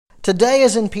Today,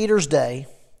 as in Peter's day,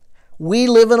 we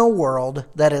live in a world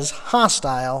that is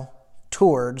hostile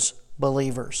towards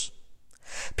believers.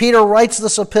 Peter writes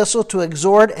this epistle to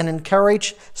exhort and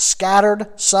encourage scattered,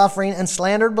 suffering, and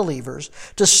slandered believers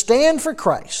to stand for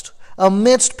Christ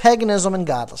amidst paganism and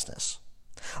godlessness.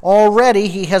 Already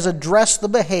he has addressed the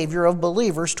behavior of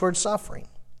believers towards suffering.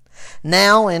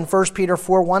 Now in 1 Peter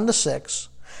 4, 1-6,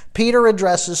 Peter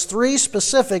addresses three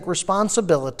specific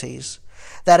responsibilities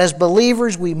that as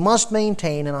believers we must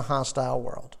maintain in a hostile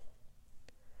world.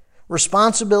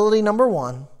 Responsibility number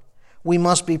 1, we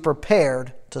must be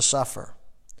prepared to suffer.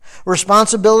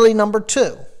 Responsibility number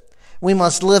 2, we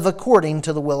must live according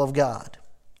to the will of God.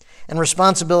 And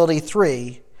responsibility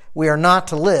 3, we are not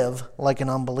to live like an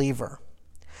unbeliever.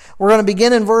 We're going to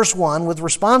begin in verse 1 with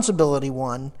responsibility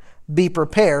 1, be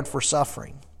prepared for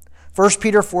suffering. 1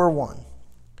 Peter 4:1.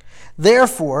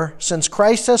 Therefore, since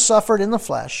Christ has suffered in the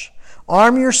flesh,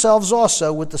 arm yourselves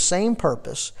also with the same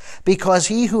purpose, because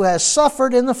he who has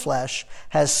suffered in the flesh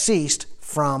has ceased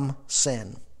from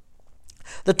sin.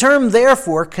 The term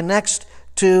therefore connects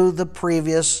to the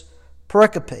previous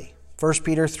pericope, 1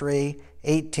 Peter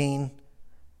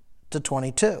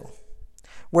 3:18-22,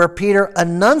 where Peter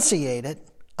enunciated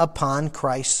upon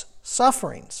Christ's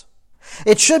sufferings.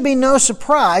 It should be no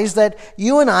surprise that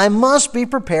you and I must be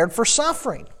prepared for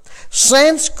suffering.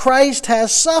 Since Christ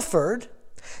has suffered,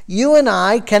 you and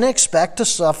I can expect to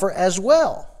suffer as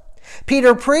well.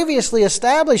 Peter previously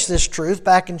established this truth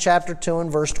back in chapter 2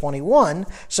 and verse 21,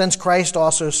 since Christ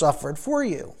also suffered for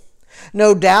you.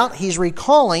 No doubt he's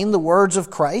recalling the words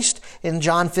of Christ in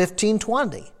John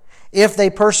 15:20. If they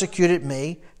persecuted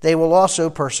me, they will also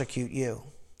persecute you.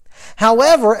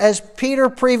 However, as Peter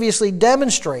previously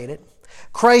demonstrated,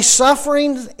 Christ's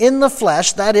suffering in the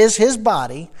flesh, that is his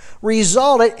body,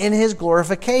 resulted in his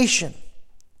glorification.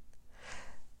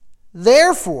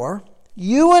 Therefore,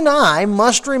 you and I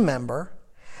must remember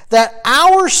that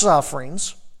our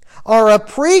sufferings are a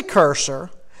precursor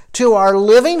to our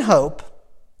living hope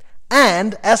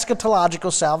and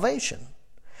eschatological salvation.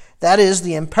 That is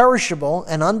the imperishable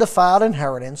and undefiled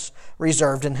inheritance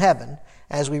reserved in heaven,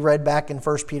 as we read back in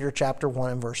 1 Peter chapter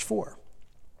 1 and verse 4.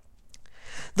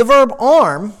 The verb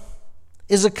arm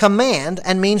is a command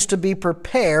and means to be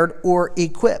prepared or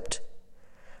equipped.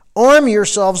 Arm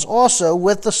yourselves also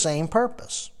with the same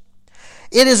purpose.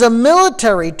 It is a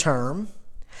military term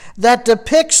that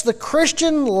depicts the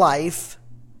Christian life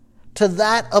to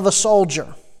that of a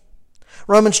soldier.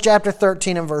 Romans chapter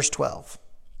 13 and verse 12.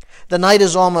 The night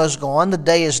is almost gone, the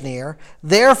day is near.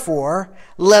 Therefore,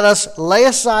 let us lay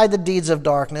aside the deeds of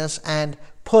darkness and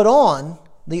put on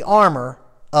the armor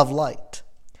of light.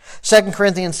 2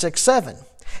 Corinthians 6:7.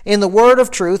 In the word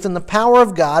of truth and the power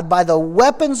of God by the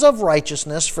weapons of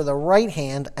righteousness for the right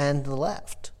hand and the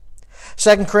left.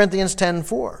 2 Corinthians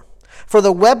 10:4. For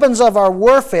the weapons of our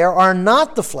warfare are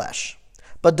not the flesh,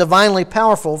 but divinely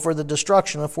powerful for the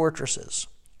destruction of fortresses.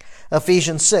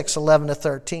 Ephesians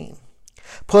 6:11-13.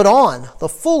 Put on the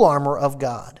full armor of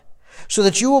God, so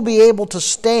that you will be able to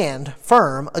stand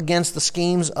firm against the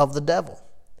schemes of the devil.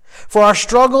 For our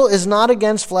struggle is not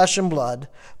against flesh and blood,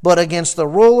 but against the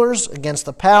rulers, against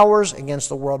the powers, against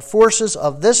the world forces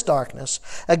of this darkness,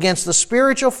 against the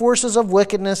spiritual forces of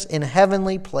wickedness in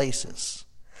heavenly places.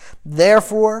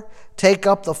 Therefore, take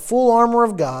up the full armor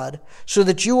of God, so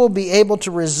that you will be able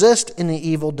to resist in the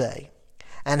evil day,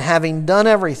 and having done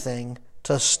everything,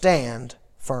 to stand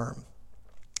firm.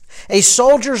 A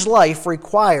soldier's life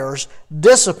requires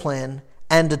discipline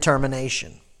and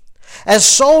determination. As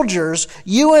soldiers,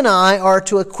 you and I are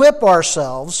to equip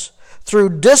ourselves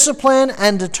through discipline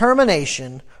and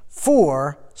determination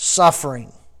for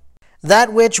suffering.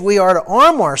 That which we are to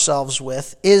arm ourselves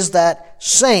with is that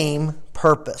same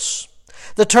purpose.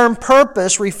 The term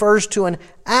purpose refers to an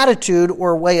attitude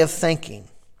or way of thinking.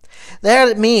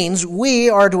 That means we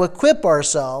are to equip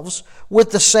ourselves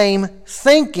with the same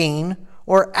thinking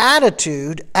or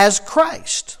attitude as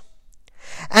Christ.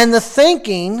 And the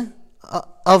thinking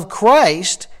of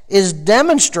Christ is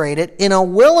demonstrated in a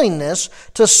willingness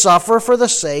to suffer for the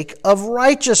sake of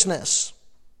righteousness.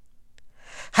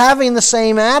 Having the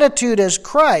same attitude as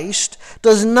Christ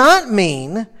does not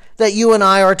mean that you and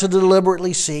I are to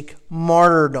deliberately seek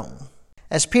martyrdom.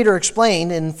 As Peter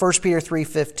explained in 1 Peter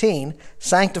 3:15,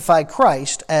 sanctify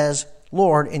Christ as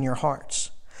Lord in your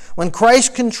hearts. When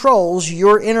Christ controls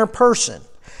your inner person,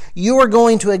 you are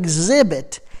going to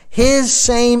exhibit his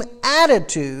same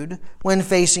attitude when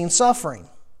facing suffering.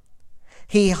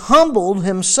 He humbled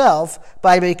himself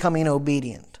by becoming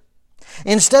obedient.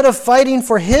 Instead of fighting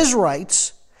for his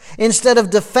rights, instead of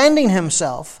defending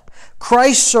himself,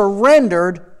 Christ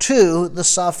surrendered to the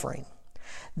suffering.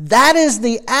 That is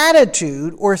the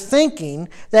attitude or thinking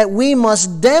that we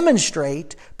must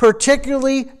demonstrate,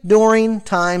 particularly during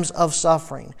times of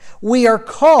suffering. We are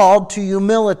called to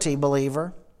humility,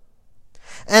 believer.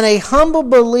 And a humble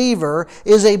believer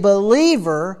is a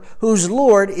believer whose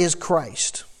Lord is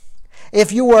Christ.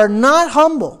 If you are not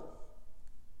humble,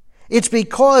 it's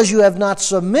because you have not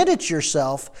submitted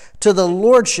yourself to the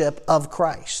lordship of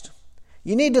Christ.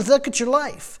 You need to look at your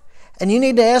life, and you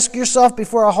need to ask yourself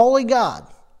before a holy God,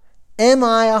 am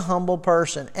I a humble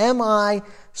person? Am I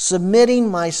submitting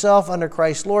myself under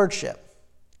Christ's lordship?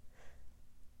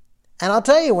 And I'll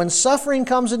tell you, when suffering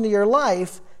comes into your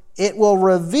life, it will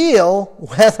reveal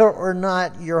whether or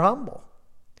not you're humble.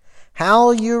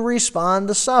 How you respond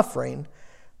to suffering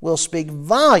will speak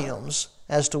volumes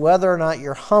as to whether or not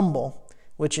you're humble,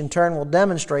 which in turn will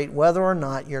demonstrate whether or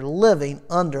not you're living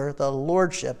under the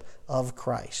lordship of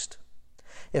Christ.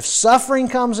 If suffering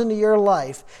comes into your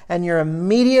life and your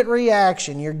immediate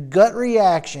reaction, your gut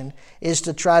reaction, is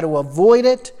to try to avoid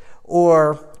it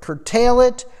or curtail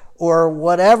it or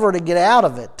whatever to get out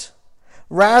of it,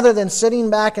 rather than sitting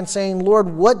back and saying, Lord,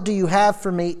 what do you have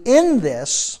for me in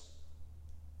this?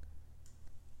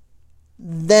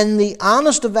 Then the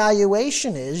honest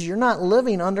evaluation is you're not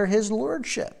living under His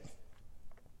lordship.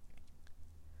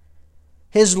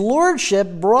 His lordship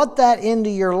brought that into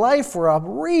your life for a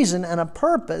reason and a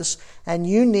purpose, and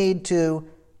you need to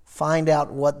find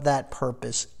out what that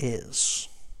purpose is.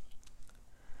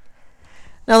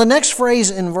 Now the next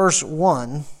phrase in verse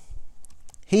 1,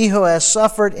 he who has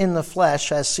suffered in the flesh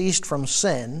has ceased from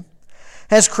sin,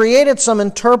 has created some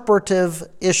interpretive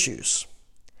issues.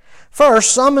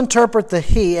 First, some interpret the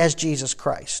he as Jesus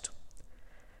Christ.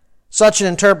 Such an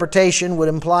interpretation would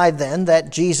imply then that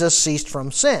Jesus ceased from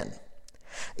sin.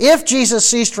 If Jesus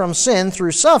ceased from sin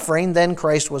through suffering, then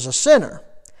Christ was a sinner.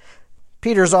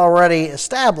 Peter's already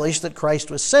established that Christ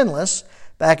was sinless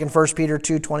back in 1 Peter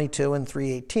 2:22 and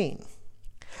 3:18.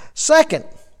 Second,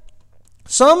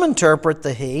 some interpret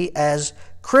the he as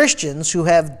Christians who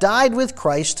have died with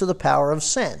Christ to the power of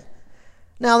sin.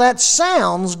 Now that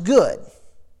sounds good.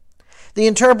 The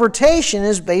interpretation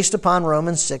is based upon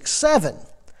Romans 6:7.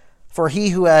 For he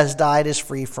who has died is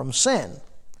free from sin.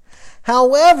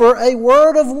 However, a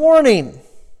word of warning.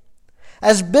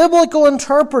 As biblical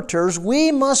interpreters,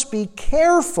 we must be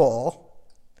careful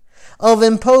of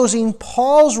imposing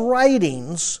Paul's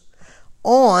writings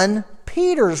on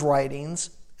Peter's writings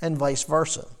and vice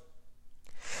versa.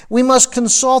 We must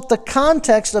consult the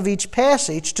context of each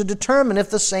passage to determine if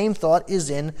the same thought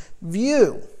is in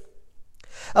view.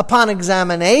 Upon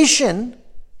examination,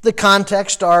 the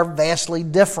contexts are vastly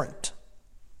different.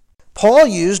 Paul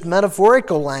used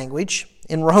metaphorical language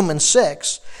in Romans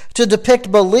 6 to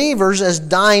depict believers as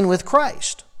dying with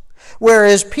Christ,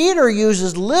 whereas Peter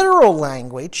uses literal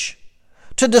language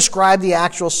to describe the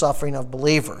actual suffering of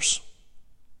believers.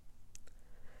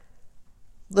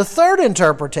 The third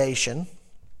interpretation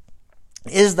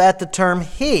is that the term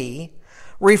he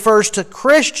refers to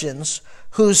Christians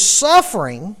whose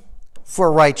suffering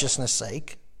for righteousness'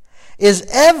 sake is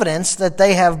evidence that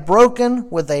they have broken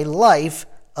with a life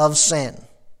of sin.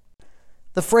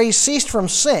 The phrase ceased from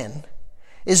sin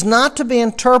is not to be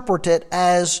interpreted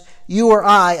as you or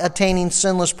I attaining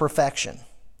sinless perfection.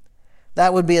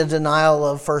 That would be a denial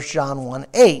of 1 John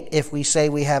 1:8. If we say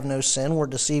we have no sin, we're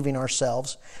deceiving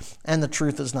ourselves, and the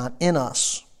truth is not in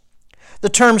us. The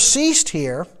term ceased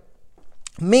here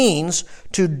means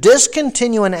to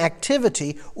discontinue an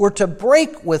activity or to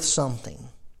break with something.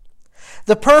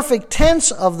 The perfect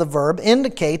tense of the verb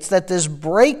indicates that this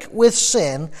break with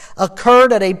sin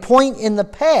occurred at a point in the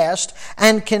past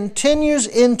and continues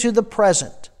into the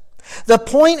present. The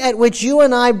point at which you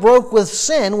and I broke with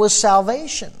sin was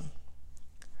salvation.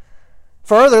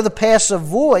 Further, the passive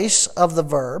voice of the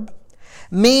verb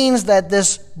means that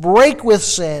this break with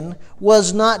sin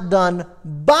was not done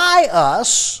by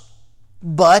us,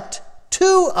 but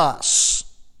to us.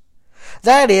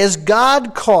 That is,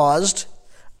 God caused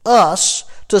us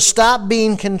to stop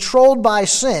being controlled by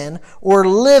sin or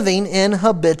living in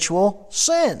habitual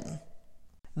sin.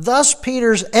 Thus,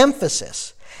 Peter's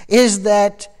emphasis is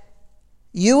that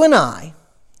you and I,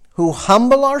 who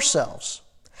humble ourselves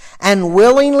and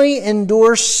willingly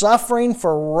endure suffering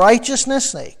for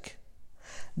righteousness' sake,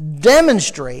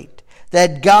 demonstrate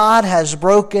that God has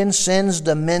broken sin's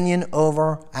dominion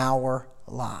over our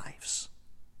lives.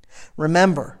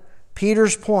 Remember,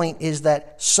 Peter's point is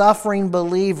that suffering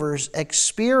believers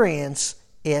experience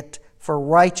it for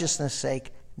righteousness'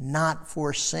 sake, not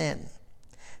for sin.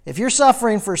 If you're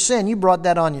suffering for sin, you brought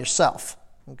that on yourself,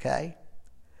 okay?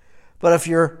 But if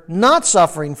you're not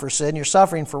suffering for sin, you're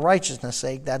suffering for righteousness'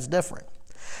 sake, that's different.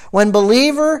 When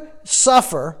believers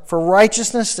suffer for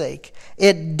righteousness' sake,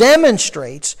 it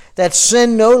demonstrates that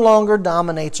sin no longer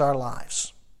dominates our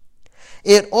lives.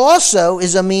 It also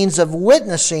is a means of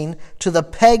witnessing to the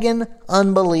pagan,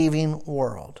 unbelieving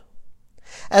world.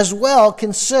 As well,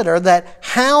 consider that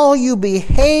how you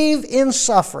behave in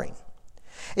suffering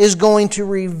is going to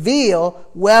reveal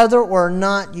whether or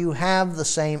not you have the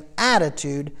same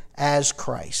attitude as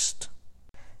Christ.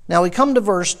 Now we come to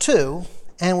verse 2,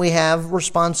 and we have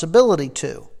responsibility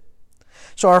 2.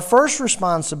 So our first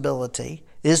responsibility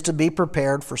is to be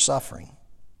prepared for suffering.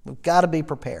 We've got to be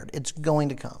prepared. It's going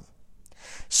to come.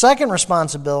 Second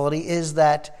responsibility is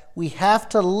that we have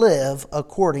to live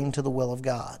according to the will of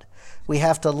God. We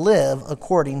have to live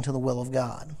according to the will of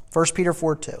God. 1 Peter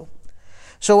 4:2.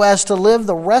 So as to live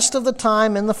the rest of the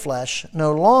time in the flesh,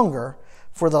 no longer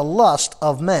for the lust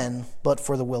of men, but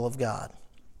for the will of God.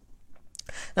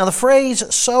 Now the phrase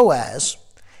so as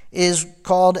is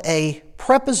called a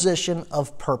preposition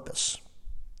of purpose.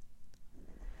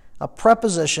 A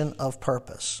preposition of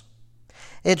purpose.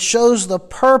 It shows the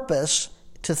purpose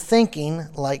to thinking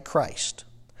like Christ.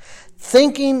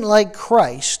 Thinking like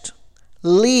Christ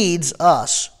leads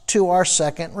us to our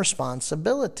second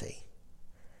responsibility.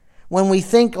 When we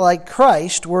think like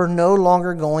Christ, we're no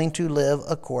longer going to live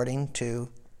according to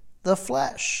the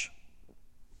flesh.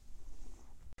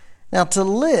 Now, to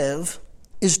live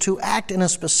is to act in a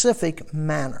specific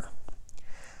manner.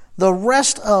 The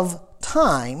rest of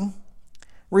time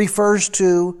refers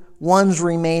to one's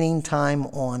remaining time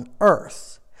on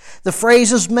earth. The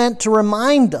phrase is meant to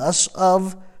remind us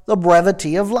of the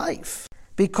brevity of life.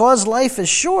 Because life is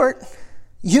short,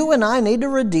 you and I need to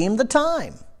redeem the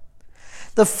time.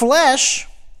 The flesh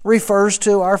refers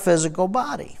to our physical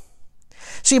body.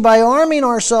 See, by arming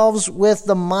ourselves with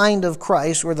the mind of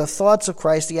Christ, or the thoughts of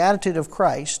Christ, the attitude of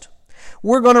Christ,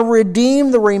 we're going to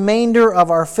redeem the remainder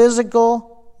of our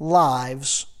physical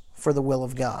lives for the will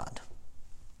of God.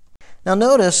 Now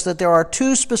notice that there are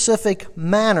two specific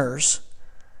manners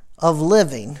of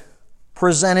living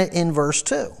presented in verse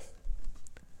 2.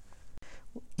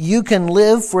 You can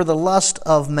live for the lust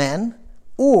of men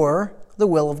or the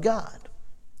will of God.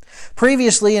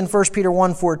 Previously in 1 Peter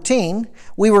 1:14,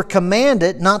 we were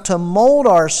commanded not to mold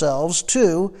ourselves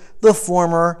to the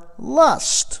former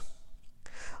lust.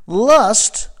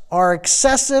 Lust are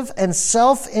excessive and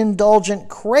self-indulgent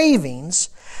cravings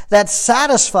that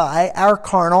satisfy our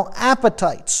carnal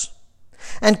appetites.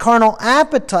 And carnal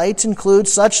appetites include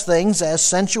such things as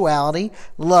sensuality,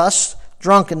 lust,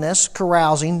 drunkenness,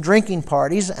 carousing, drinking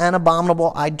parties, and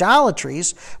abominable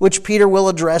idolatries, which Peter will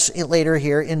address later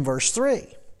here in verse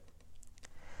 3.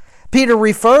 Peter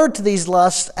referred to these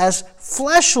lusts as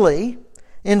fleshly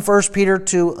in 1 Peter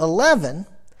 2:11,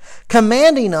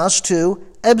 commanding us to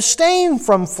abstain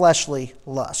from fleshly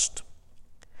lust.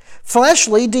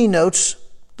 Fleshly denotes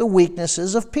the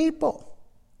weaknesses of people.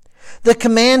 The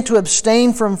command to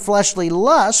abstain from fleshly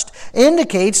lust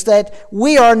indicates that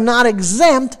we are not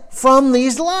exempt from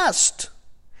these lusts.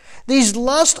 These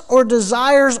lusts or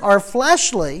desires are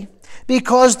fleshly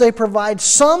because they provide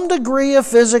some degree of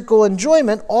physical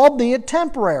enjoyment, albeit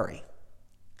temporary.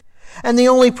 And the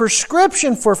only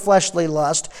prescription for fleshly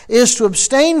lust is to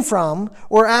abstain from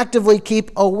or actively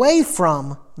keep away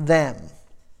from them.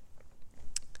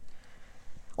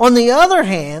 On the other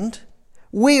hand,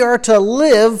 we are to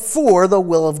live for the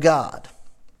will of God.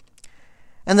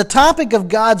 And the topic of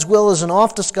God's will is an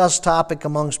oft-discussed topic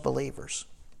amongst believers.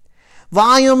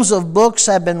 Volumes of books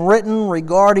have been written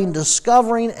regarding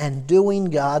discovering and doing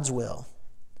God's will.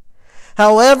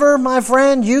 However, my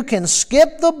friend, you can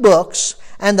skip the books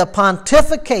and the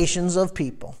pontifications of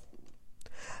people.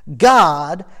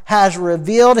 God has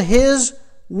revealed His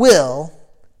will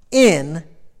in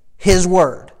His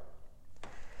Word.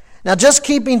 Now, just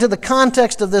keeping to the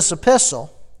context of this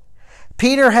epistle,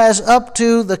 Peter has up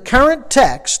to the current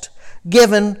text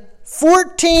given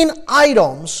 14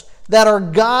 items that are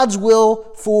God's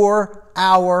will for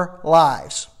our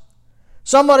lives.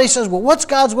 Somebody says, well, what's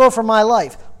God's will for my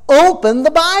life? Open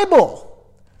the Bible.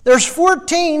 There's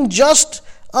 14 just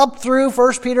up through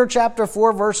 1 Peter chapter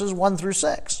 4, verses 1 through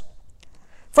 6.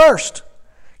 First,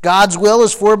 God's will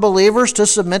is for believers to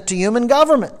submit to human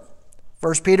government.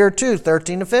 1 Peter 2,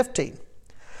 13 to 15.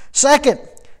 Second,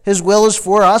 His will is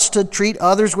for us to treat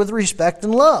others with respect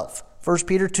and love. 1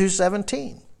 Peter 2,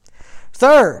 17.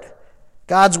 Third,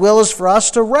 God's will is for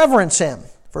us to reverence Him.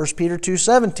 1 Peter 2,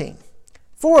 17.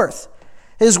 Fourth,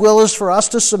 His will is for us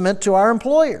to submit to our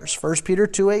employers. 1 Peter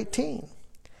 2, 18.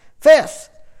 Fifth,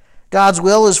 God's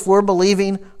will is for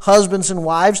believing husbands and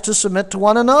wives to submit to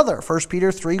one another. 1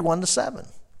 Peter 3, 1 to 7.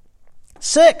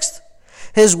 Sixth,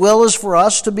 His will is for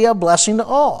us to be a blessing to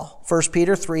all. 1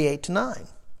 Peter 3, 8-9.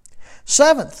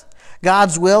 Seventh,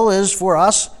 God's will is for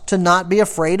us to not be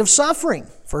afraid of suffering.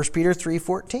 1 Peter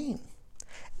 3:14.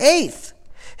 Eighth,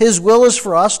 His will is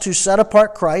for us to set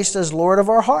apart Christ as Lord of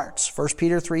our hearts. 1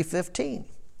 Peter 3:15.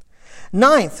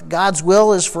 Ninth, God's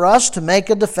will is for us to make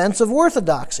a defense of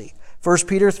orthodoxy. 1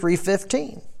 Peter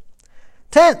 3:15.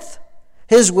 10th,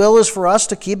 His will is for us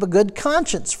to keep a good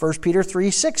conscience. 1 Peter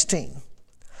 3:16.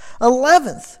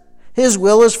 11th, His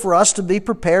will is for us to be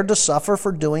prepared to suffer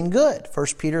for doing good.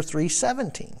 1 Peter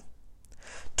 3:17.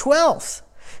 12th,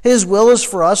 His will is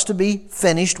for us to be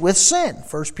finished with sin.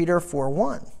 1 Peter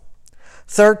 4:1.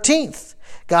 13th,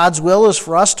 God's will is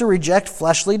for us to reject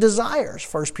fleshly desires.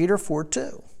 1 Peter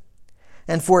 4:2.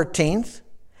 And 14th,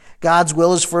 God's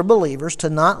will is for believers to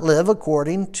not live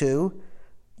according to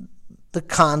the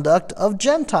conduct of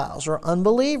Gentiles or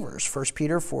unbelievers. 1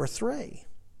 Peter 4:3.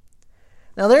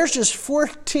 Now there's just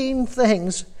 14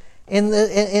 things in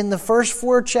the first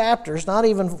 4 chapters, not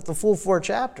even the full 4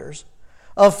 chapters,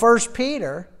 of 1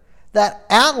 Peter that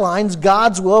outlines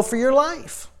God's will for your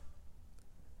life.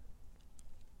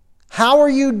 How are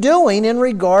you doing in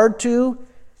regard to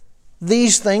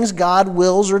these things God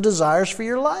wills or desires for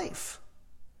your life?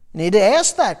 You need to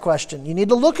ask that question. You need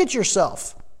to look at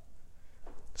yourself.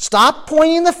 Stop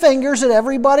pointing the fingers at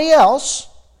everybody else.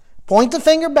 Point the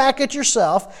finger back at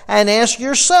yourself and ask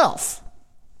yourself,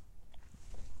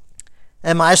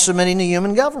 am I submitting to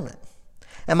human government?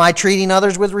 Am I treating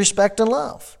others with respect and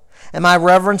love? Am I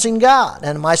reverencing God?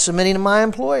 And am I submitting to my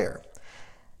employer?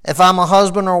 If I'm a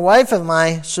husband or wife, am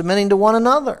I submitting to one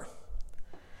another?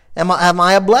 Am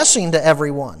I a blessing to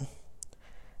everyone?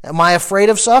 Am I afraid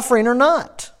of suffering or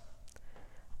not?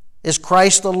 Is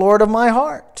Christ the Lord of my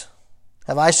heart?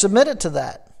 Have I submitted to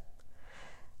that?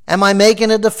 Am I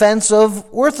making a defense of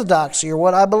orthodoxy or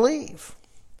what I believe?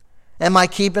 Am I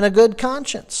keeping a good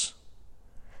conscience?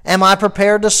 Am I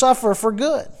prepared to suffer for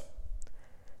good?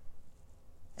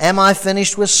 Am I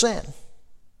finished with sin?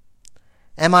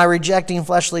 Am I rejecting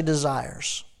fleshly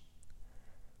desires?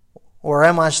 Or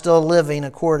am I still living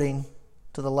according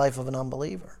to the life of an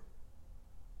unbeliever?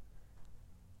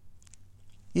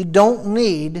 You don't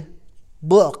need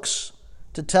books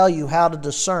to tell you how to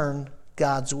discern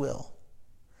God's will.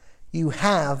 You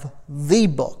have the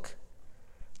book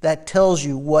that tells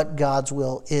you what God's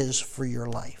will is for your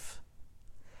life.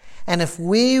 And if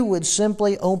we would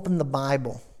simply open the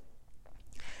Bible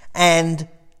and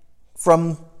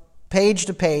from page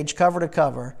to page, cover to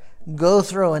cover, go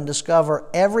through and discover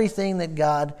everything that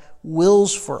God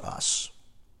wills for us,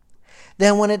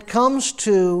 then when it comes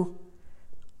to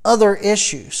other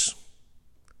issues,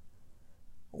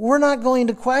 we're not going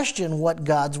to question what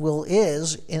God's will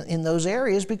is in those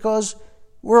areas because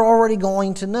we're already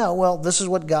going to know, well, this is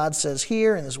what God says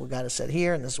here, and this is what God has said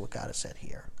here, and this is what God has said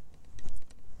here.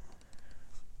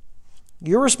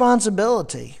 Your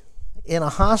responsibility in a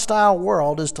hostile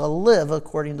world is to live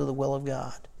according to the will of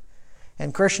God.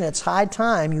 And Christian, it's high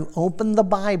time you open the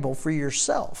Bible for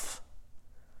yourself.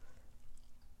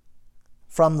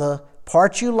 From the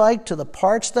parts you like to the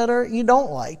parts that you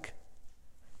don't like,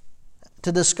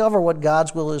 to discover what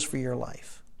God's will is for your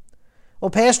life.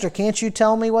 Well, Pastor, can't you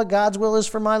tell me what God's will is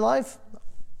for my life?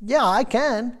 Yeah, I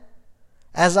can,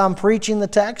 as I'm preaching the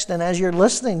text and as you're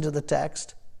listening to the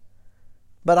text.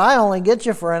 But I only get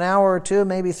you for an hour or 2,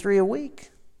 maybe 3 a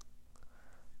week.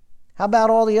 How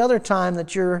about all the other time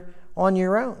that you're on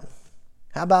your own?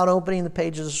 How about opening the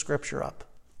pages of Scripture up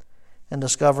and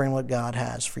discovering what God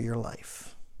has for your life?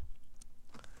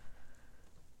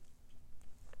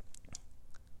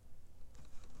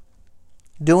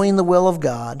 Doing the will of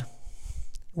God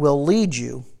will lead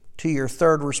you to your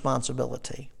third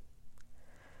responsibility,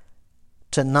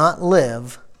 to not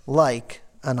live like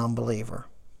an unbeliever.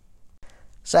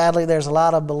 Sadly, there's a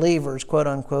lot of believers, quote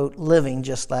unquote, living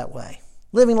just that way.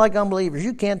 Living like unbelievers.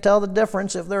 You can't tell the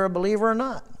difference if they're a believer or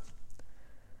not.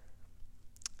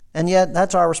 And yet,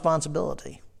 that's our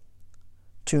responsibility,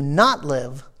 to not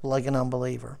live like an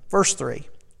unbeliever. Verse 3.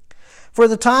 For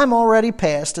the time already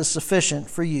past is sufficient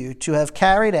for you to have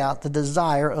carried out the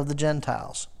desire of the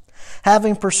Gentiles,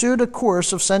 having pursued a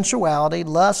course of sensuality,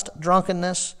 lust,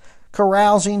 drunkenness,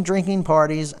 carousing, drinking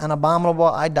parties, and abominable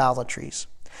idolatries.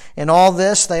 In all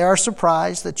this they are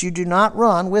surprised that you do not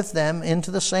run with them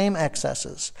into the same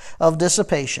excesses of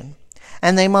dissipation,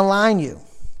 and they malign you.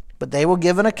 But they will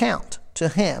give an account to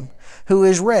him who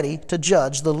is ready to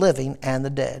judge the living and the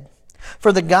dead.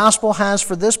 For the gospel has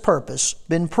for this purpose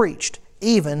been preached,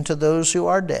 even to those who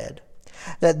are dead,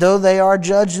 that though they are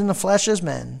judged in the flesh as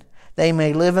men, they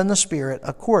may live in the Spirit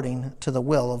according to the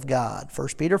will of God. 1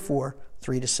 Peter 4,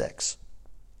 3-6.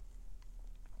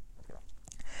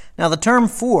 Now, the term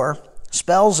 "for"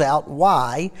 spells out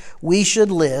why we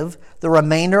should live the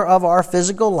remainder of our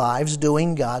physical lives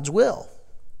doing God's will.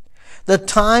 The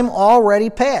time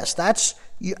already passed. That's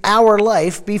our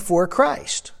life before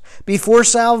Christ. Before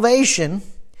salvation,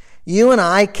 you and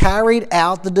I carried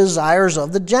out the desires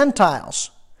of the Gentiles.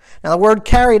 Now, the word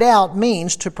 "carried out"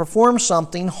 means to perform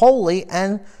something wholly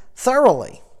and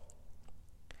thoroughly.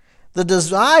 The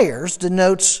desires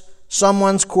denotes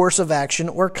someone's course of action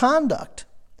or conduct.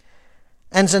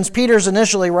 And since Peter's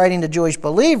initially writing to Jewish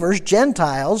believers,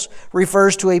 Gentiles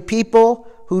refers to a people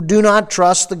who do not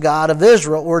trust the God of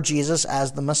Israel or Jesus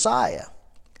as the Messiah.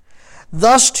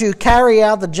 Thus, to carry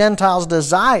out the Gentiles'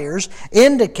 desires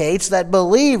indicates that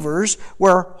believers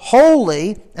were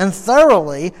wholly and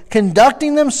thoroughly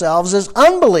conducting themselves as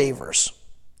unbelievers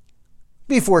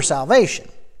before salvation.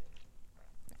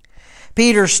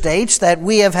 Peter states that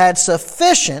we have had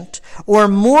sufficient or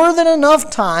more than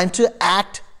enough time to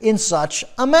act in such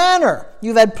a manner.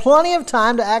 You've had plenty of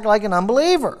time to act like an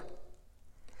unbeliever.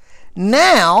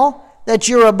 Now that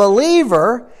you're a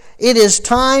believer, it is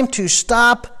time to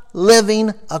stop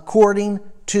living according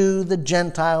to the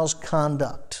Gentiles'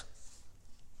 conduct.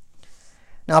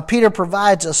 Now, Peter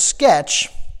provides a sketch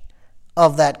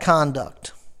of that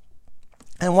conduct.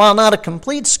 And while not a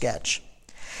complete sketch,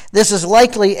 this is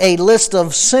likely a list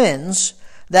of sins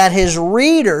that his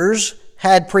readers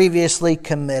had previously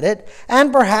committed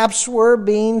and perhaps were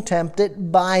being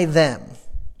tempted by them.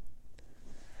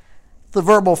 The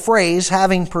verbal phrase,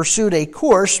 having pursued a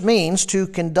course, means to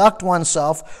conduct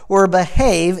oneself or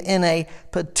behave in a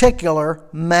particular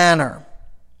manner.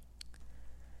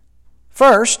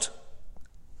 First,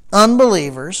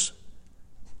 unbelievers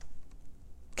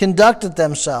conducted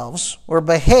themselves or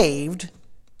behaved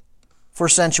for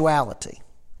sensuality.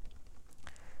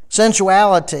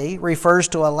 Sensuality refers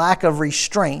to a lack of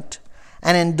restraint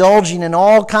and indulging in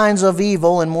all kinds of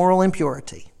evil and moral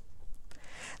impurity.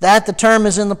 That the term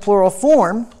is in the plural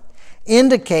form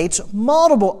indicates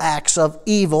multiple acts of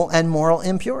evil and moral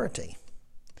impurity.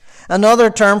 Another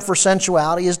term for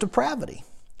sensuality is depravity.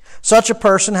 Such a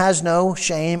person has no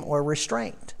shame or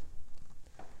restraint.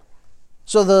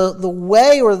 So the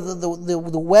way or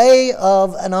the way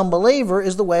of an unbeliever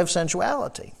is the way of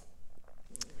sensuality.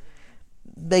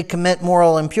 They commit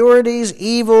moral impurities,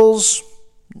 evils.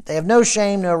 They have no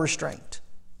shame, no restraint.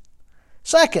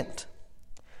 Second,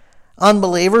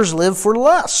 unbelievers live for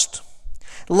lust.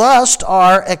 Lust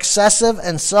are excessive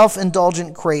and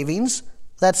self-indulgent cravings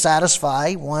that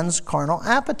satisfy one's carnal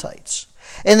appetites.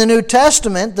 In the New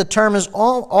Testament, the term is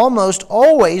almost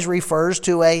always refers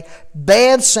to a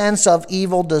bad sense of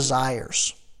evil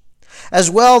desires. As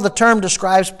well, the term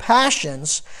describes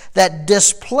passions that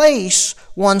displace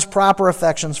one's proper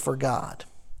affections for God.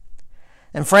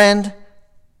 And friend,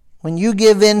 when you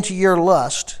give in to your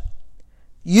lust,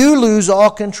 you lose all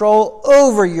control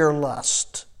over your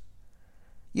lust.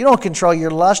 You don't control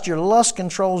your lust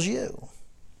controls you.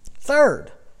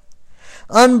 Third,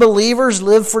 unbelievers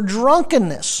live for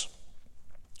drunkenness.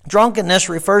 Drunkenness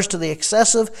refers to the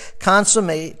excessive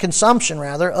consumption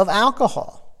of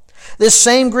alcohol. This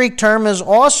same Greek term is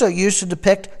also used to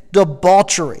depict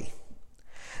debauchery.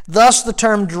 Thus, the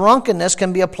term drunkenness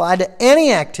can be applied to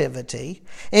any activity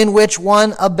in which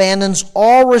one abandons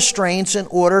all restraints in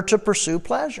order to pursue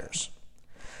pleasures.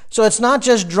 So it's not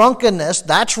just drunkenness,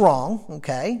 that's wrong,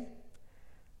 okay?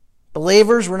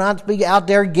 Believers, we're not to be out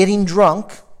there getting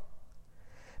drunk.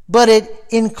 But it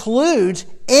includes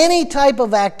any type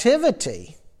of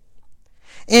activity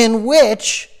in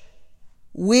which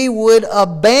we would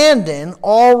abandon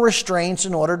all restraints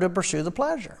in order to pursue the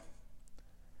pleasure.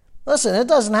 Listen, it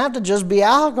doesn't have to just be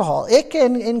alcohol. It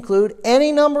can include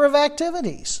any number of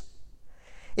activities.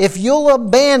 If you'll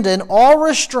abandon all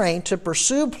restraint to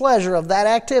pursue pleasure of that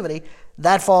activity,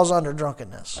 that falls under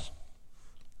drunkenness.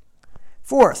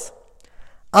 Fourth,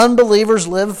 unbelievers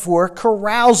live for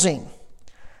carousing.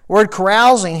 The word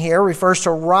carousing here refers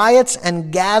to riots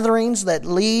and gatherings that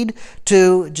lead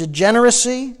to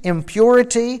degeneracy,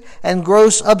 impurity, and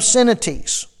gross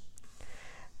obscenities.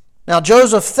 Now,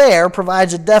 Joseph Thayer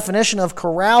provides a definition of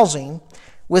carousing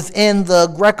within the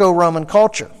Greco-Roman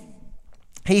culture.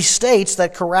 He states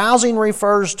that carousing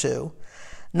refers to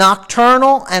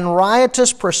nocturnal and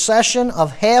riotous procession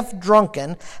of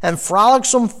half-drunken and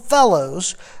frolicsome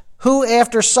fellows who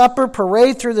after supper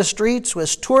parade through the streets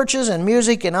with torches and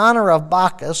music in honor of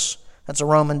Bacchus, that's a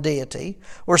Roman deity,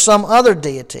 or some other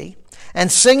deity,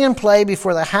 and sing and play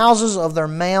before the houses of their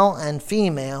male and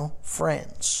female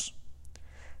friends.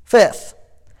 Fifth,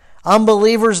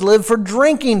 unbelievers live for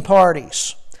drinking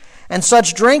parties. And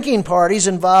such drinking parties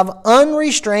involve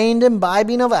unrestrained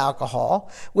imbibing of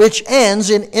alcohol, which ends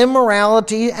in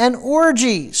immorality and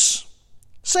orgies.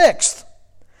 Sixth,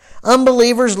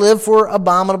 unbelievers live for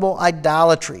abominable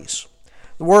idolatries.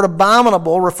 The word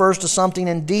abominable refers to something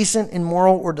indecent,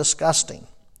 immoral, or disgusting.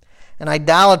 And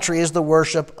idolatry is the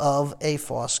worship of a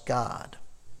false god.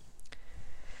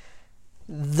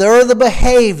 They're the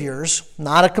behaviors,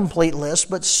 not a complete list,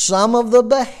 but some of the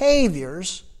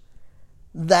behaviors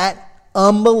that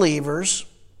unbelievers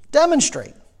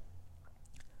demonstrate.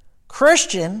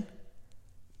 Christian,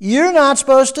 you're not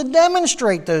supposed to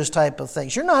demonstrate those type of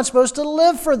things. You're not supposed to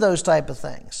live for those type of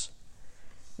things.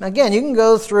 Now again, you can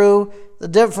go through the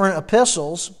different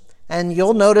epistles and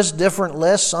you'll notice different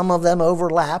lists. Some of them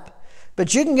overlap.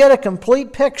 But you can get a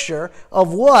complete picture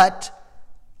of what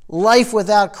life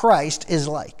without Christ is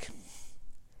like.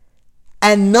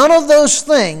 And none of those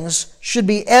things should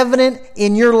be evident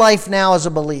in your life now as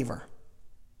a believer.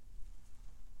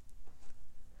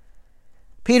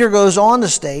 Peter goes on to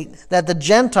state that the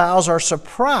Gentiles are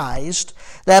surprised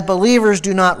that believers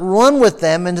do not run with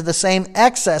them into the same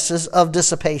excesses of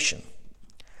dissipation.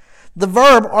 The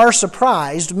verb "are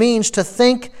surprised" means to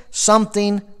think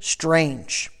something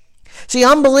strange. See,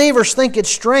 unbelievers think it's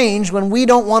strange when we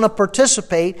don't want to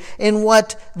participate in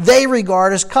what they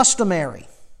regard as customary.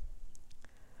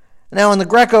 Now, in the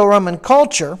Greco-Roman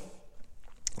culture,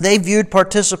 they viewed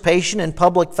participation in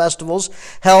public festivals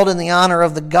held in the honor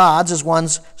of the gods as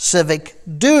one's civic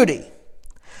duty.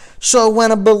 So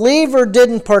when a believer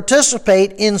didn't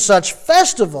participate in such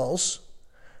festivals,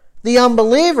 the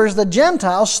unbelievers, the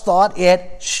Gentiles, thought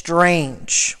it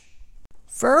strange.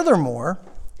 Furthermore,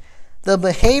 the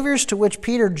behaviors to which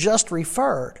Peter just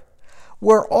referred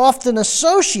were often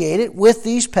associated with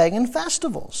these pagan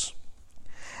festivals.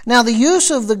 Now, the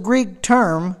use of the Greek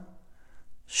term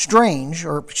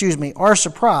are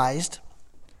surprised,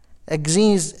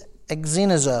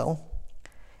 exenizo,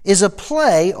 is a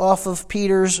play off of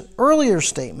Peter's earlier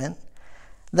statement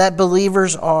that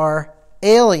believers are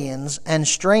aliens and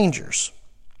strangers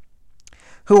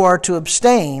who are to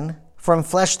abstain from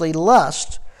fleshly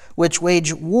lust which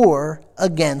wage war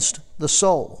against the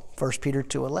soul. 1 Peter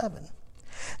 2:11.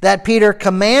 That Peter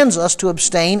commands us to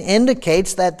abstain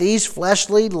indicates that these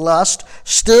fleshly lusts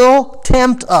still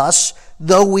tempt us,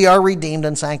 though we are redeemed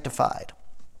and sanctified.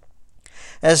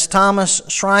 As Thomas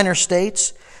Schreiner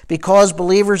states, because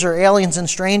believers are aliens and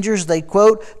strangers, they,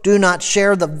 quote, do not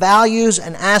share the values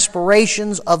and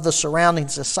aspirations of the surrounding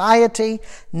society,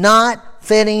 not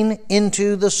fitting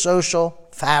into the social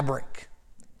fabric.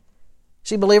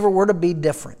 See, believer, we're to be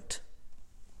different.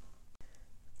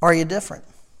 Are you different?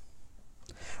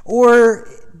 Or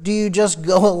do you just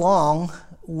go along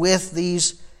with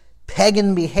these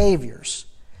pagan behaviors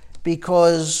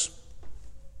because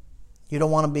you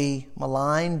don't want to be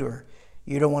maligned, or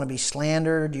you don't want to be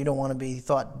slandered, you don't want to be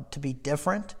thought to be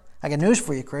different? I got news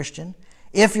for you, Christian.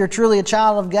 If you're truly a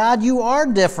child of God, you are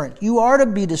different. You are to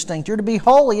be distinct. You're to be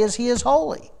holy as He is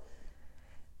holy.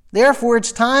 Therefore,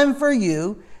 it's time for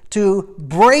you to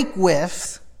break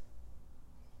with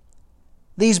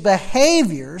these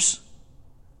behaviors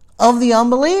of the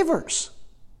unbelievers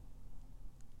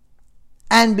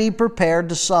and be prepared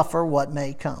to suffer what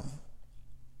may come.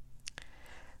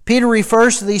 Peter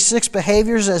refers to these 6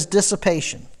 behaviors as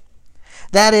dissipation.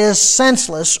 That is,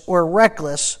 senseless or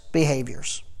reckless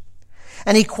behaviors.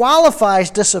 And he qualifies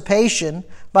dissipation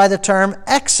by the term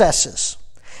excesses,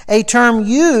 a term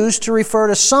used to refer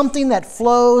to something that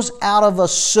flows out of a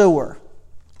sewer.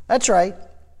 That's right.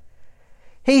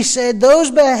 He said those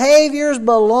behaviors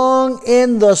belong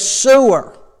in the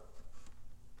sewer.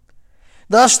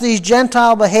 Thus, these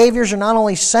Gentile behaviors are not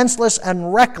only senseless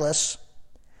and reckless,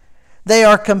 they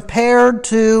are compared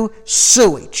to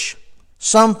sewage,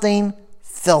 something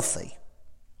filthy.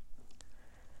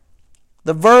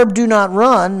 The verb "do not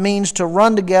run" means to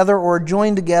run together or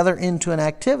join together into an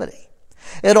activity.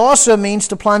 It also means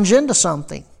to plunge into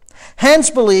something. Hence,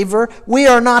 believer, we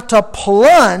are not to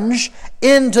plunge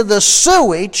into the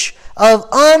sewage of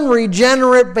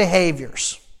unregenerate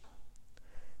behaviors.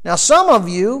 Now, some of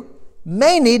you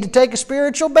may need to take a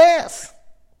spiritual bath.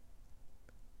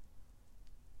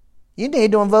 You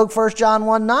need to invoke 1 John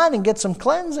 1:9 and get some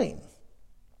cleansing,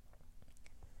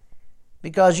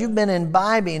 because you've been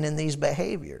imbibing in these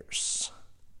behaviors.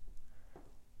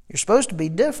 You're supposed to be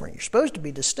different. You're supposed to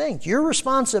be distinct. Your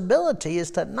responsibility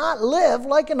is to not live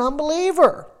like an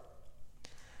unbeliever.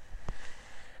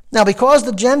 Now, because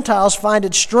the Gentiles find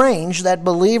it strange that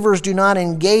believers do not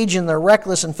engage in their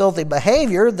reckless and filthy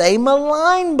behavior, they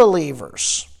malign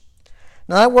believers.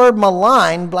 Now, that word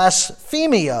malign,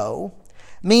 blasphemio,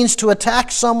 means to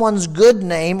attack someone's good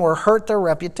name or hurt their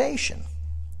reputation.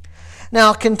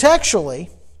 Now, contextually,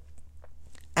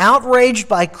 outraged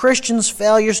by Christians'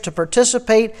 failures to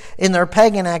participate in their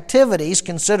pagan activities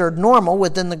considered normal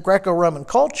within the Greco-Roman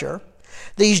culture,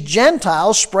 these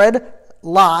Gentiles spread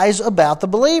lies about the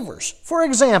believers. For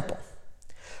example,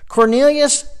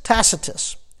 Cornelius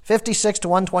Tacitus, 56 to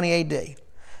 120 AD,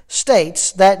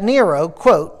 states that Nero,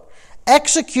 quote,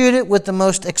 executed with the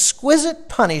most exquisite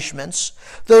punishments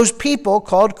those people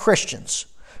called Christians,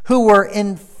 who were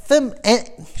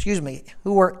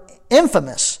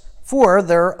infamous for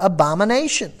their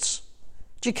abominations.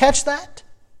 Did you catch that?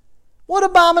 What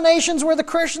abominations were the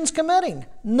Christians committing?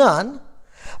 None.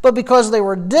 But because they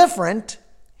were different,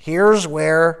 here's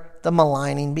where the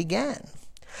maligning began.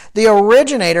 The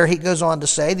originator, he goes on to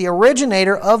say, the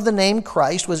originator of the name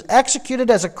Christ was executed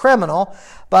as a criminal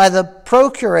by the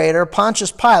procurator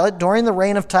Pontius Pilate during the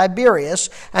reign of Tiberius,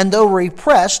 and though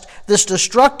repressed, this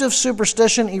destructive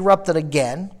superstition erupted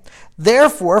again.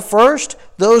 Therefore, first,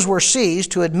 those were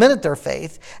seized who admitted their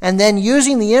faith, and then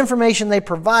using the information they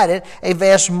provided, a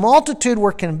vast multitude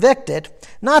were convicted,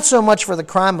 not so much for the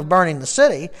crime of burning the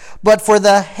city, but for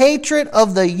the hatred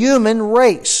of the human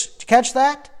race. Did you catch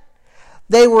that?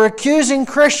 They were accusing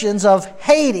Christians of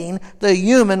hating the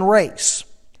human race.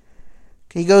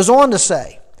 He goes on to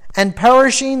say, and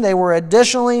perishing, they were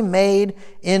additionally made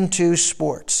into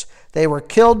sports. They were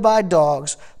killed by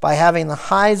dogs by having the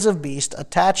hides of beasts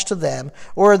attached to them,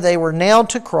 or they were nailed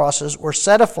to crosses or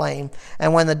set aflame,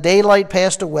 and when the daylight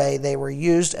passed away, they were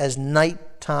used as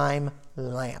nighttime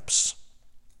lamps.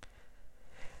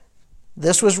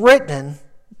 This was written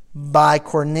by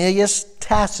Cornelius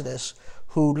Tacitus,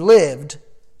 who lived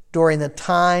during the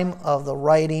time of the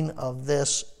writing of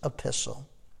this epistle.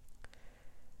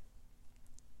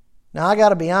 Now, I got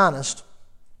to be honest.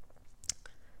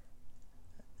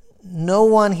 No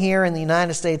one here in the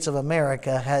United States of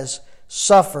America has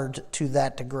suffered to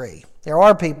that degree. There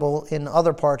are people in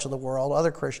other parts of the world,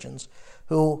 other Christians,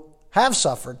 who have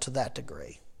suffered to that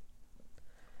degree.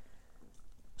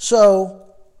 So,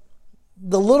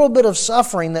 the little bit of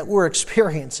suffering that we're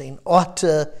experiencing ought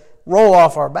to roll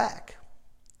off our back.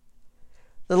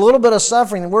 The little bit of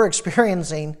suffering that we're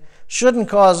experiencing shouldn't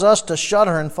cause us to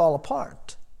shudder and fall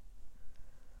apart.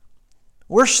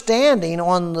 We're standing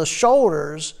on the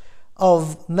shoulders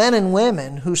of men and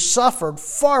women who suffered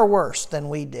far worse than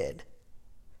we did.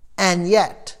 And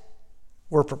yet,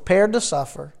 we're prepared to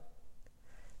suffer,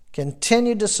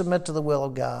 continued to submit to the will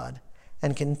of God,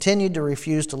 and continued to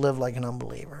refuse to live like an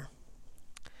unbeliever.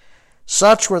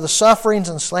 Such were the sufferings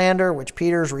and slander which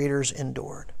Peter's readers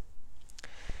endured.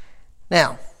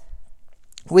 Now,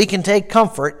 we can take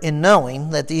comfort in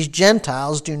knowing that these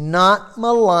Gentiles do not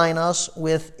malign us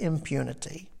with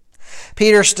impunity.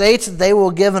 Peter states that they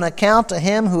will give an account to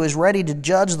him who is ready to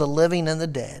judge the living and the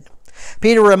dead.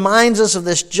 Peter reminds us of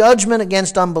this judgment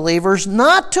against unbelievers,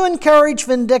 not to encourage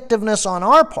vindictiveness on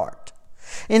our part.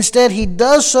 Instead, he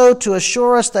does so to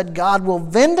assure us that God will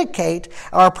vindicate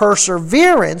our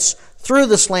perseverance through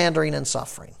the slandering and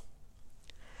suffering.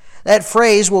 That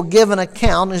phrase, will give an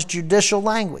account, is judicial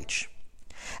language.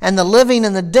 And the living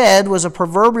and the dead was a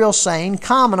proverbial saying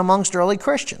common amongst early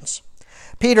Christians.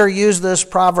 Peter used this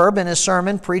proverb in his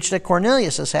sermon preached at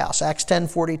Cornelius' house, Acts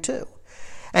 10:42.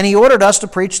 And he ordered us to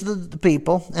preach to the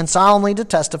people and solemnly to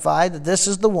testify that this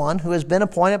is the one who has been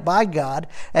appointed by God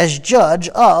as judge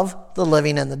of the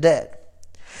living and the dead.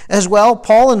 As well,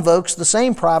 Paul invokes the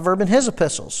same proverb in his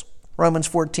epistles, Romans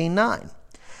 14:9.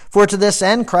 For to this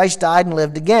end Christ died and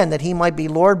lived again, that he might be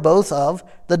Lord both of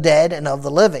the dead and of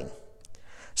the living.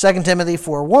 2 Timothy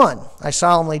 4:1, I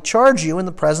solemnly charge you in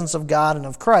the presence of God and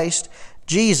of Christ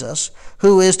Jesus,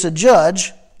 who is to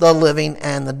judge the living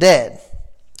and the dead.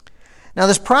 Now,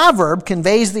 this proverb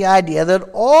conveys the idea that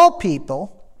all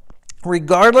people,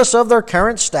 regardless of their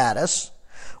current status,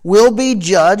 will be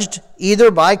judged either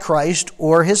by Christ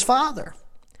or his Father.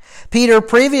 Peter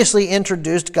previously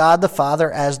introduced God the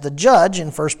Father as the judge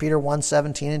in 1 Peter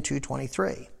 1:17 and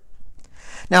 2:23.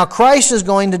 Now, Christ is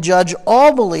going to judge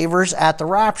all believers at the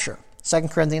rapture,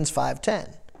 2 Corinthians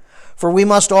 5:10. For we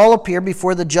must all appear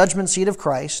before the judgment seat of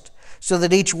Christ, so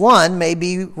that each one may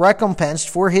be recompensed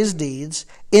for his deeds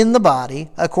in the body,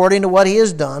 according to what he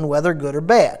has done, whether good or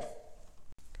bad.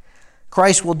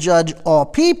 Christ will judge all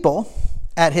people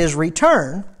at his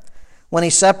return when he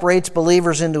separates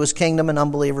believers into his kingdom and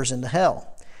unbelievers into hell.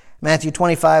 Matthew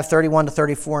 25:31 to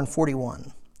 34 and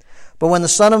 41. But when the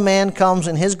Son of Man comes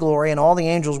in his glory and all the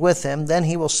angels with him, then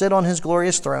he will sit on his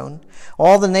glorious throne.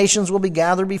 All the nations will be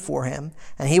gathered before him,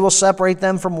 and he will separate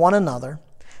them from one another.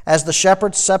 As the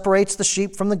shepherd separates the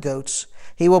sheep from the goats,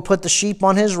 He will put the sheep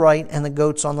on his right and the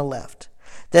goats on the left.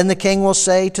 Then the king will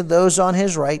say to those on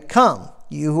his right, Come,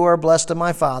 you who are blessed of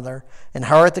my Father,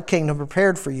 inherit the kingdom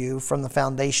prepared for you from the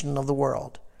foundation of the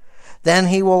world. Then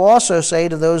he will also say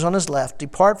to those on his left,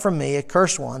 Depart from me,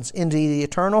 accursed ones, into the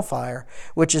eternal fire,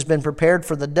 which has been prepared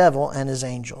for the devil and his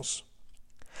angels.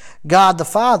 God the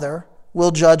Father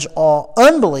will judge all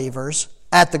unbelievers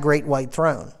at the great white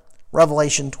throne.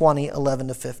 Revelation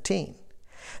 20:11-15.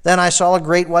 Then I saw a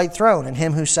great white throne, and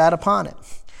him who sat upon it,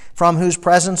 from whose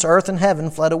presence earth and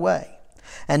heaven fled away,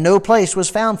 and no place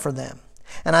was found for them.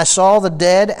 And I saw the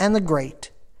dead and the great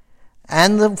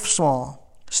and the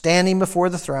small standing before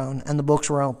the throne, and the books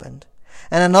were opened.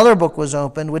 And another book was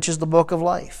opened, which is the book of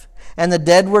life. And the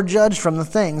dead were judged from the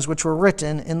things which were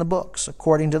written in the books,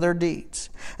 according to their deeds.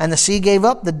 And the sea gave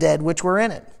up the dead which were in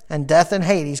it, and death and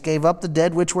Hades gave up the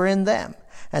dead which were in them.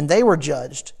 And they were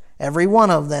judged, every one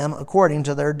of them according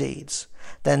to their deeds.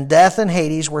 Then death and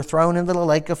Hades were thrown into the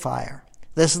lake of fire.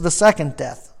 This is the second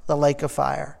death, the lake of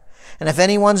fire. And if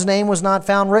anyone's name was not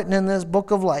found written in this book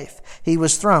of life, he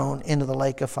was thrown into the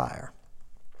lake of fire.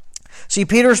 See,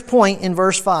 Peter's point in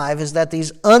verse 5 is that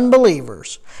these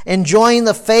unbelievers, enjoying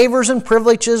the favors and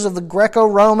privileges of the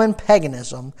Greco-Roman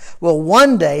paganism, will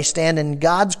one day stand in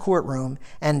God's courtroom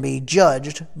and be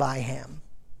judged by him.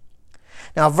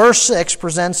 Now, verse 6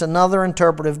 presents another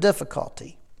interpretive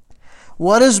difficulty.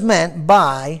 What is meant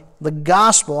by the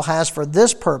gospel has for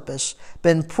this purpose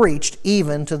been preached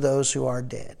even to those who are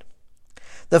dead?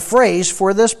 The phrase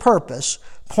for this purpose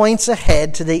points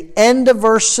ahead to the end of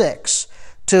verse 6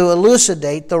 to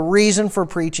elucidate the reason for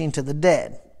preaching to the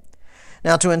dead.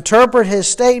 Now, to interpret his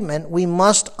statement, we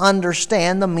must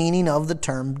understand the meaning of the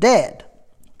term dead.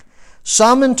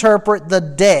 Some interpret the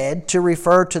dead to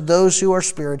refer to those who are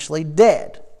spiritually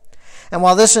dead. And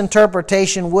while this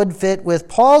interpretation would fit with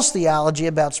Paul's theology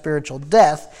about spiritual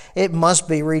death, it must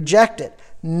be rejected.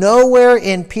 Nowhere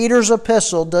in Peter's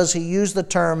epistle does he use the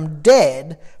term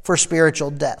dead for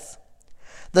spiritual death.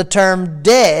 The term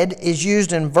dead is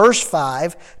used in verse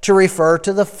 5 to refer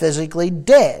to the physically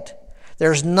dead.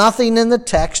 There's nothing in the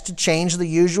text to change the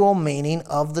usual meaning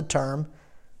of the term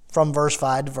from verse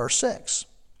 5 to verse 6.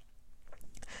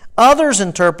 Others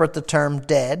interpret the term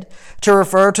dead to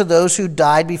refer to those who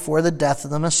died before the death of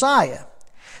the Messiah.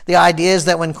 The idea is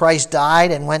that when Christ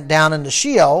died and went down into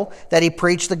Sheol, that he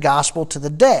preached the gospel to the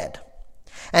dead.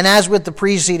 And as with the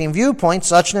preceding viewpoint,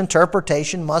 such an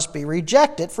interpretation must be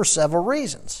rejected for several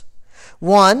reasons.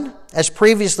 One, as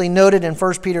previously noted in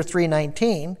 1 Peter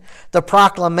 3:19, the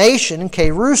proclamation,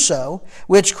 kerusso,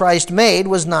 which Christ made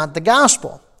was not the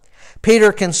gospel.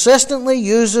 Peter consistently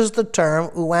uses the term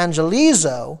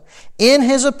euangelizo in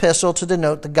his epistle to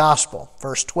denote the gospel.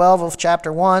 Verse 12 of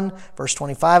chapter 1, verse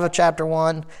 25 of chapter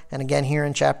 1, and again here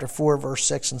in chapter 4, verse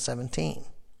 6 and 17.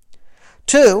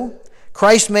 2,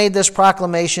 Christ made this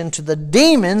proclamation to the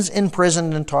demons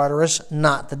imprisoned in Tartarus,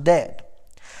 not the dead.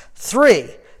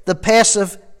 3, the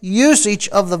passive usage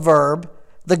of the verb,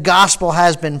 the gospel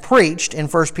has been preached, in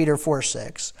 1 Peter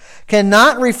 4:6,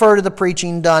 cannot refer to the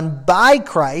preaching done by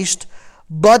Christ,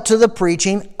 but to the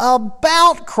preaching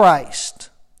about Christ.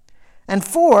 And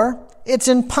 4, it's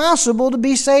impossible to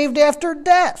be saved after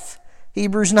death.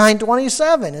 Hebrews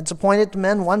 9:27, it's appointed to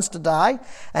men once to die,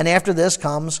 and after this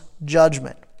comes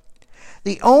judgment.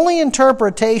 The only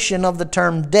interpretation of the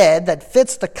term dead that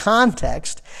fits the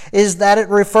context is that it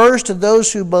refers to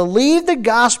those who believed the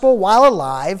gospel while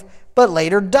alive, but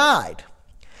later died.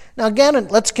 Now again,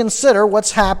 let's consider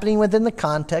what's happening within the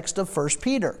context of 1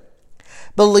 Peter.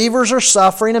 Believers are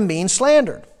suffering and being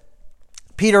slandered.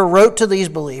 Peter wrote to these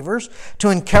believers to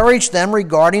encourage them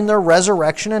regarding their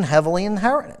resurrection and heavenly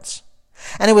inheritance.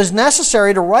 And it was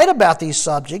necessary to write about these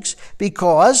subjects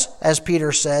because, as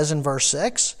Peter says in verse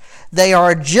 6, they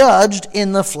are judged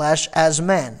in the flesh as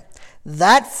men.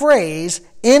 That phrase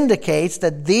indicates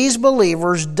that these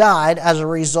believers died as a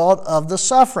result of the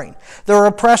suffering. Their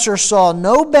oppressors saw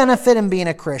no benefit in being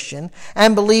a Christian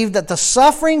and believed that the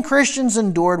suffering Christians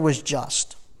endured was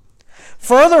just.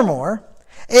 Furthermore,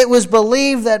 it was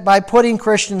believed that by putting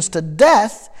Christians to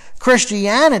death,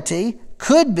 Christianity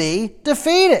could be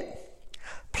defeated.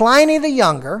 Pliny the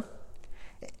Younger,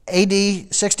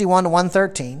 AD 61 to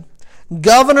 113,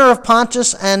 governor of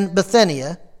Pontus and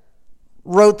Bithynia,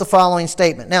 wrote the following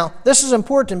statement. Now, this is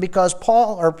important because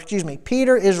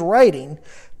Peter is writing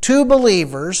to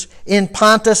believers in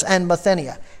Pontus and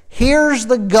Bithynia. Here's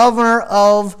the governor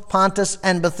of Pontus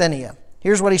and Bithynia.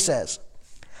 Here's what he says.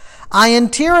 I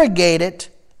interrogated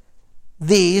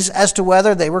these as to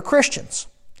whether they were Christians.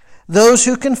 Those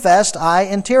who confessed I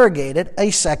interrogated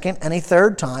a second and a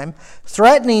third time,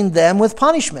 threatening them with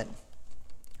punishment.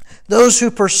 Those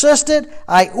who persisted,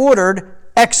 I ordered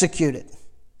executed.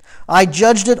 I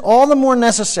judged it all the more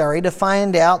necessary to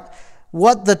find out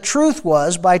what the truth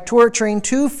was by torturing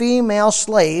 2 female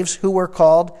slaves who were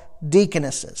called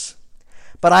deaconesses.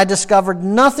 But I discovered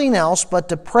nothing else but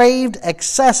depraved,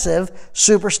 excessive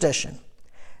superstition.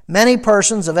 Many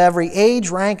persons of every age,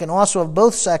 rank, and also of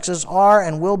both sexes are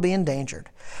and will be endangered.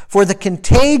 For the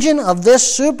contagion of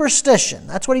this superstition,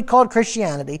 that's what he called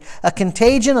Christianity, a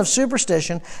contagion of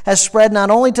superstition has spread not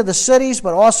only to the cities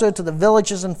but also to the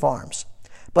villages and farms.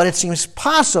 But it seems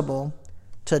possible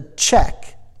to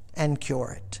check and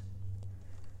cure it.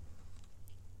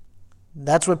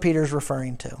 That's what Peter's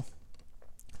referring to.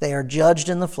 They are judged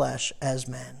in the flesh as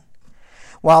men.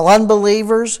 While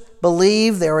unbelievers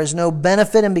believe there is no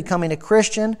benefit in becoming a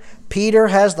Christian, Peter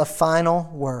has the final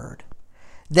word.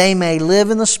 They may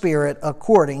live in the Spirit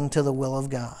according to the will of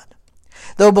God.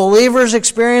 Though believers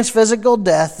experience physical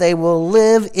death, they will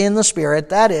live in the Spirit.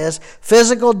 That is,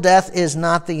 physical death is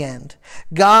not the end.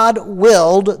 God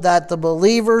willed that the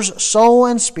believer's soul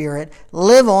and spirit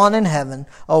live on in heaven,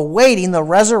 awaiting the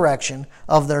resurrection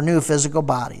of their new physical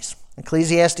bodies.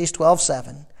 Ecclesiastes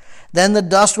 12:7. Then the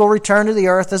dust will return to the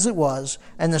earth as it was,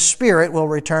 and the spirit will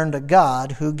return to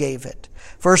God who gave it.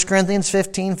 1 Corinthians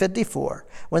 15:54.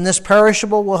 When this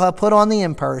perishable will have put on the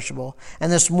imperishable,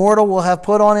 and this mortal will have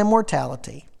put on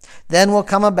immortality, then will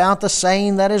come about the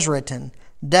saying that is written,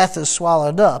 death is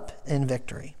swallowed up in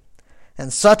victory.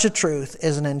 And such a truth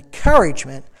is an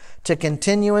encouragement to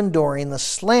continue enduring the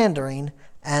slandering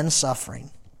and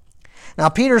suffering. Now,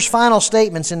 Peter's final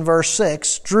statements in verse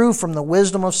 6 drew from the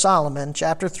Wisdom of Solomon,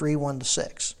 chapter 3,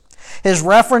 1-6. His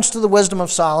reference to the Wisdom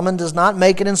of Solomon does not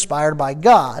make it inspired by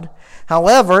God.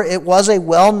 However, it was a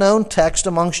well-known text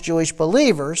amongst Jewish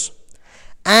believers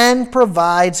and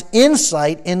provides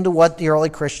insight into what the early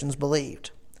Christians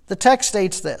believed. The text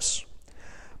states this,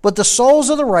 "But the souls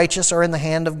of the righteous are in the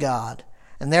hand of God,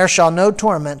 and there shall no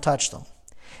torment touch them.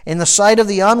 In the sight of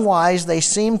the unwise they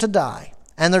seem to die,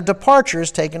 and their departure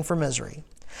is taken for misery.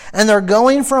 And their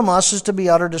going from us is to be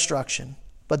utter destruction,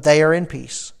 but they are in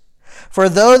peace. For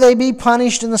though they be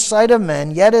punished in the sight of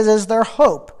men, yet it is their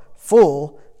hope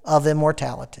full of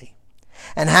immortality.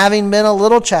 And having been a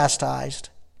little chastised,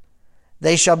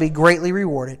 they shall be greatly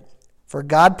rewarded. For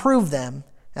God proved them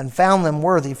and found them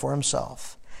worthy for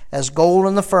himself. As gold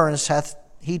in the furnace hath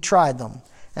he tried them,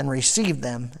 and received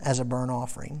them as a burnt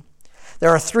offering." There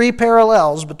are 3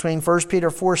 parallels between 1 Peter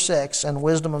 4:6 and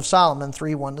Wisdom of Solomon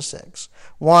 3, 1-6.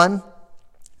 1,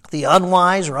 the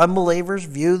unwise or unbelievers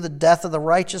view the death of the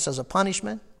righteous as a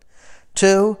punishment.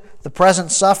 2, the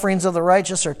present sufferings of the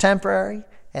righteous are temporary.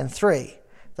 And 3,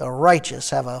 the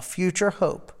righteous have a future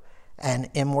hope and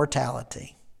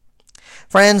immortality.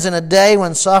 Friends, in a day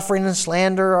when suffering and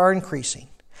slander are increasing,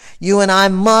 you and I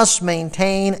must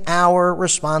maintain our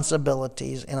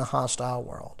responsibilities in a hostile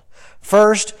world.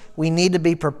 First, we need to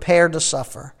be prepared to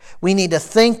suffer. We need to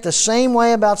think the same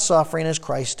way about suffering as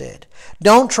Christ did.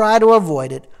 Don't try to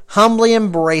avoid it. Humbly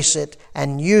embrace it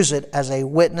and use it as a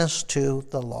witness to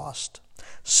the lost.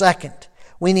 Second,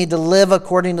 we need to live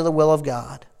according to the will of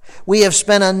God. We have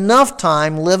spent enough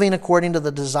time living according to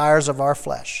the desires of our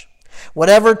flesh.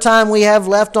 Whatever time we have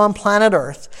left on planet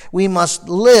Earth, we must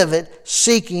live it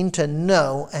seeking to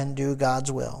know and do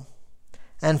God's will.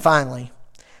 And finally,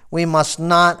 we must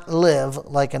not live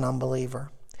like an unbeliever.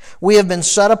 We have been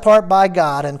set apart by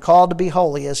God and called to be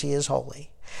holy as he is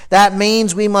holy. That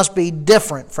means we must be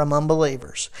different from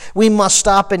unbelievers. We must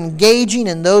stop engaging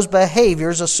in those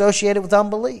behaviors associated with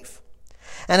unbelief.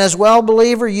 And as well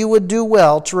believer, you would do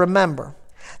well to remember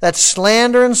that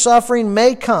slander and suffering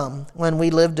may come when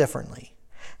we live differently.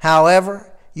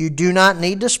 However, you do not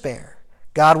need despair.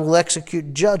 God will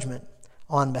execute judgment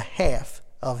on behalf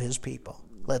of his people.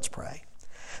 Let's pray.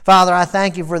 Father, I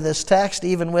thank you for this text,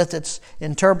 even with its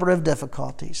interpretive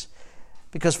difficulties.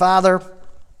 Because, Father,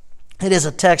 it is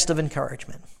a text of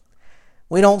encouragement.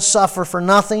 We don't suffer for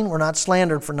nothing. We're not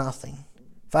slandered for nothing.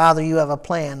 Father, you have a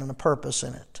plan and a purpose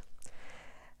in it.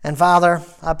 And Father,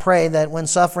 I pray that when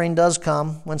suffering does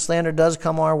come, when slander does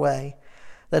come our way,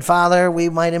 that, Father, we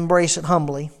might embrace it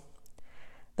humbly.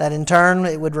 That in turn,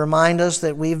 it would remind us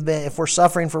that if we're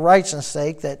suffering for righteousness'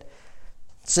 sake, that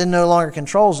sin no longer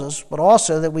controls us, but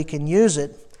also that we can use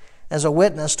it as a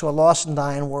witness to a lost and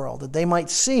dying world, that they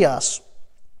might see us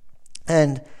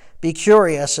and be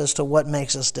curious as to what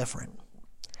makes us different.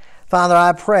 Father,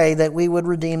 I pray that we would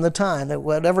redeem the time, that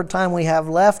whatever time we have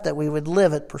left, that we would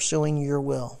live it pursuing your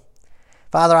will.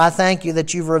 Father, I thank you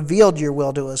that you've revealed your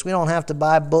will to us. We don't have to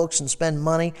buy books and spend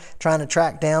money trying to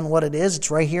track down what it is.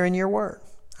 It's right here in your word.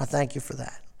 I thank you for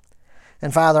that.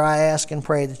 And Father, I ask and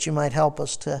pray that you might help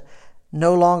us to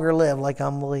no longer live like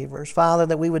unbelievers. Father,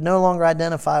 that we would no longer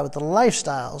identify with the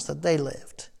lifestyles that they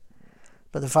lived,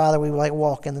 but Father, we would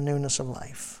walk in the newness of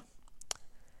life.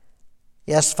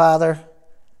 Yes, Father,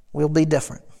 we'll be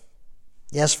different.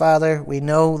 Yes, Father, we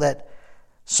know that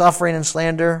suffering and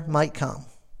slander might come.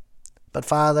 But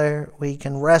Father, we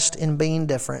can rest in being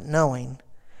different, knowing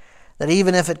that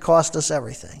even if it cost us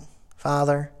everything,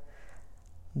 Father,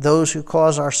 those who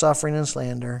cause our suffering and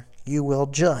slander, you will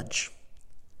judge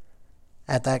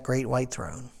at that great white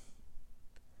throne.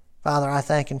 Father, I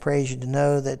thank and praise you to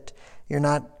know that you're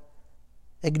not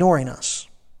ignoring us,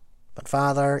 but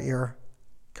Father, you're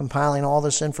compiling all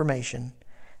this information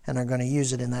and are going to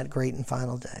use it in that great and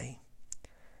final day.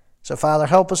 So, Father,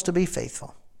 help us to be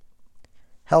faithful.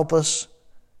 Help us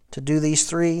to do these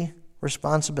three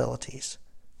responsibilities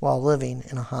while living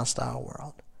in a hostile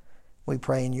world. We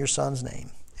pray in your Son's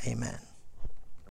name. Amen.